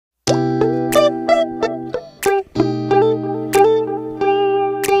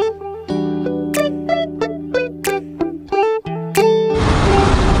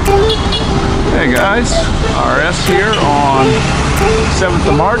7th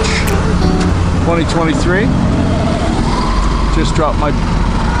of March, 2023. Just dropped my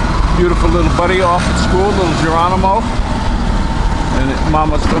beautiful little buddy off at school, little Geronimo. And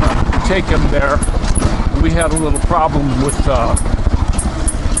Mama's gonna take him there. We had a little problem with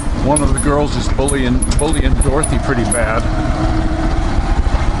one of the girls is bullying Dorothy pretty bad.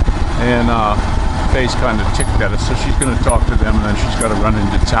 And Faye's kind of ticked at us, so she's gonna talk to them and then she's gotta run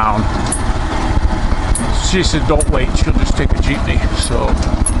into town. She said, don't wait, she'll just take a jeepney. So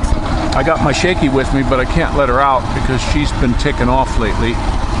I got my shaky with me, but I can't let her out because she's been ticking off lately,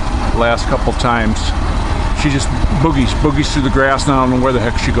 the last couple times. She just boogies through the grass, and I don't know where the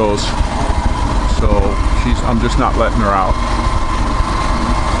heck she goes. So I'm just not letting her out.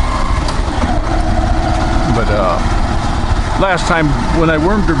 But last time when I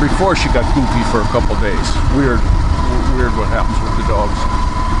wormed her before, she got goofy for a couple days. Weird what happens with the dogs.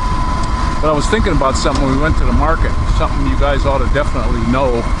 But I was thinking about something when we went to the market, something you guys ought to definitely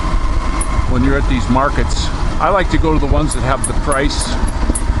know when you're at these markets. I like to go to the ones that have the price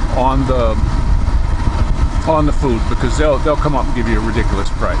on the food, because they'll come up and give you a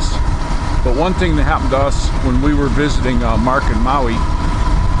ridiculous price. But one thing that happened to us when we were visiting Mark in Maui,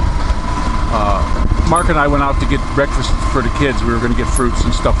 Mark and I went out to get breakfast for the kids. We were going to get fruits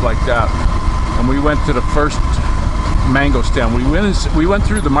and stuff like that, and we went to the first mango stand. We went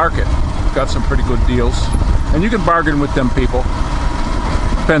through the market. Got some pretty good deals, and you can bargain with them people.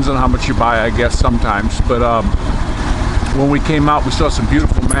 Depends on how much you buy, I guess, sometimes. But when we came out, we saw some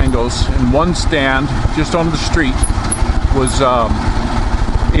beautiful mangoes, and one stand just on the street was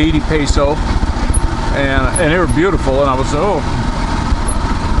 80 peso, and they were beautiful, and I was,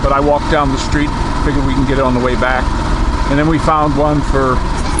 but I walked down the street, figured we can get it on the way back, and then we found one for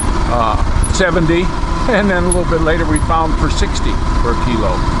 70, and then a little bit later we found for 60 for a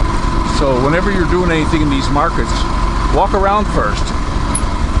kilo. So whenever you're doing anything in these markets, walk around first.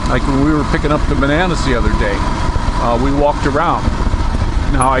 Like when we were picking up the bananas the other day, we walked around.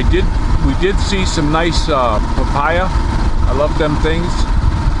 Now we did see some nice papaya. I love them things.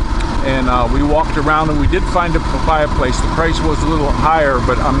 And we walked around and we did find a papaya place. The price was a little higher,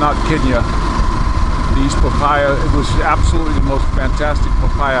 but I'm not kidding you. These papaya, it was absolutely the most fantastic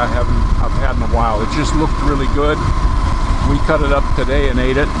papaya I've had in a while. It just looked really good. We cut it up today and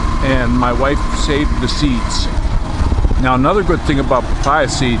ate it, and my wife saved the seeds. Now another good thing about papaya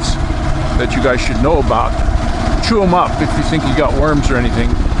seeds that you guys should know about, chew them up if you think you got worms or anything,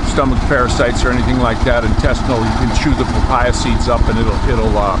 stomach parasites or anything like that, intestinal. You can chew the papaya seeds up and it'll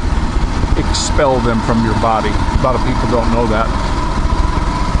expel them from your body. A lot of people don't know that.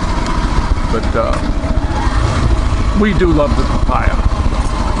 But we do love the papaya.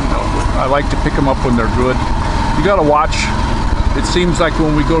 You know, I like to pick them up when they're good. You gotta watch. It seems like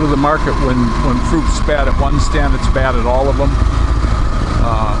when we go to the market, when fruit's bad at one stand, it's bad at all of them.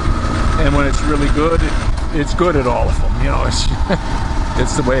 And when it's really good, it's good at all of them. You know,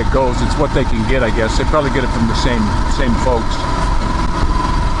 it's the way it goes. It's what they can get, I guess. They probably get it from the same folks.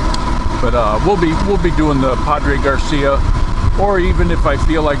 But we'll be doing the Padre Garcia, or even if I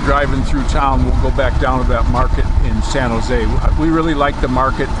feel like driving through town, we'll go back down to that market in San Jose. We really like the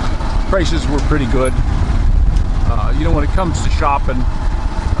market. Prices were pretty good. You know, when it comes to shopping,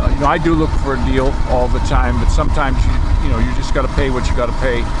 you know, I do look for a deal all the time, but sometimes you just got to pay what you got to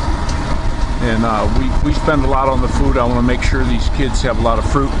pay. And we spend a lot on the food. I want to make sure these kids have a lot of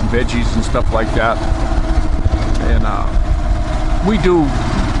fruit and veggies and stuff like that. And we do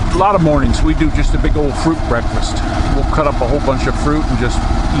a lot of mornings. We do just a big old fruit breakfast. We'll cut up a whole bunch of fruit and just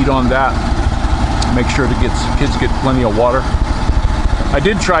eat on that. Make sure the kids get plenty of water. I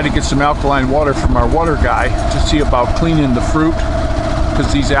did try to get some alkaline water from our water guy to see about cleaning the fruit,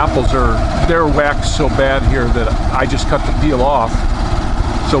 because these apples they're waxed so bad here that I just cut the peel off.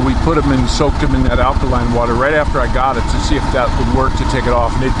 So we put them and soaked them in that alkaline water right after I got it to see if that would work to take it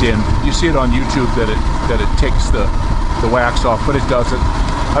off, and it didn't. You see it on YouTube that it takes the wax off, but it doesn't.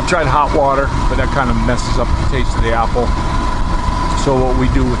 I've tried hot water, but that kind of messes up the taste of the apple. So what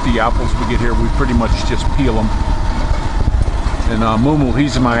we do with the apples we get here, we pretty much just peel them. And Mumu,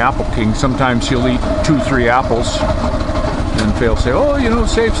 he's my apple king. Sometimes he'll eat 2-3 apples, and he'll say, "Oh, you know,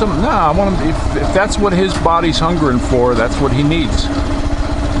 save some." Nah, I want him. If that's what his body's hungering for, that's what he needs.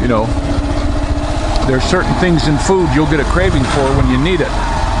 You know, there's certain things in food you'll get a craving for when you need it.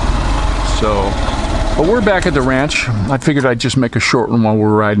 So, but we're back at the ranch. I figured I'd just make a short one while we're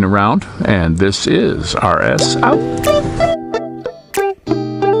riding around, and this is RS out.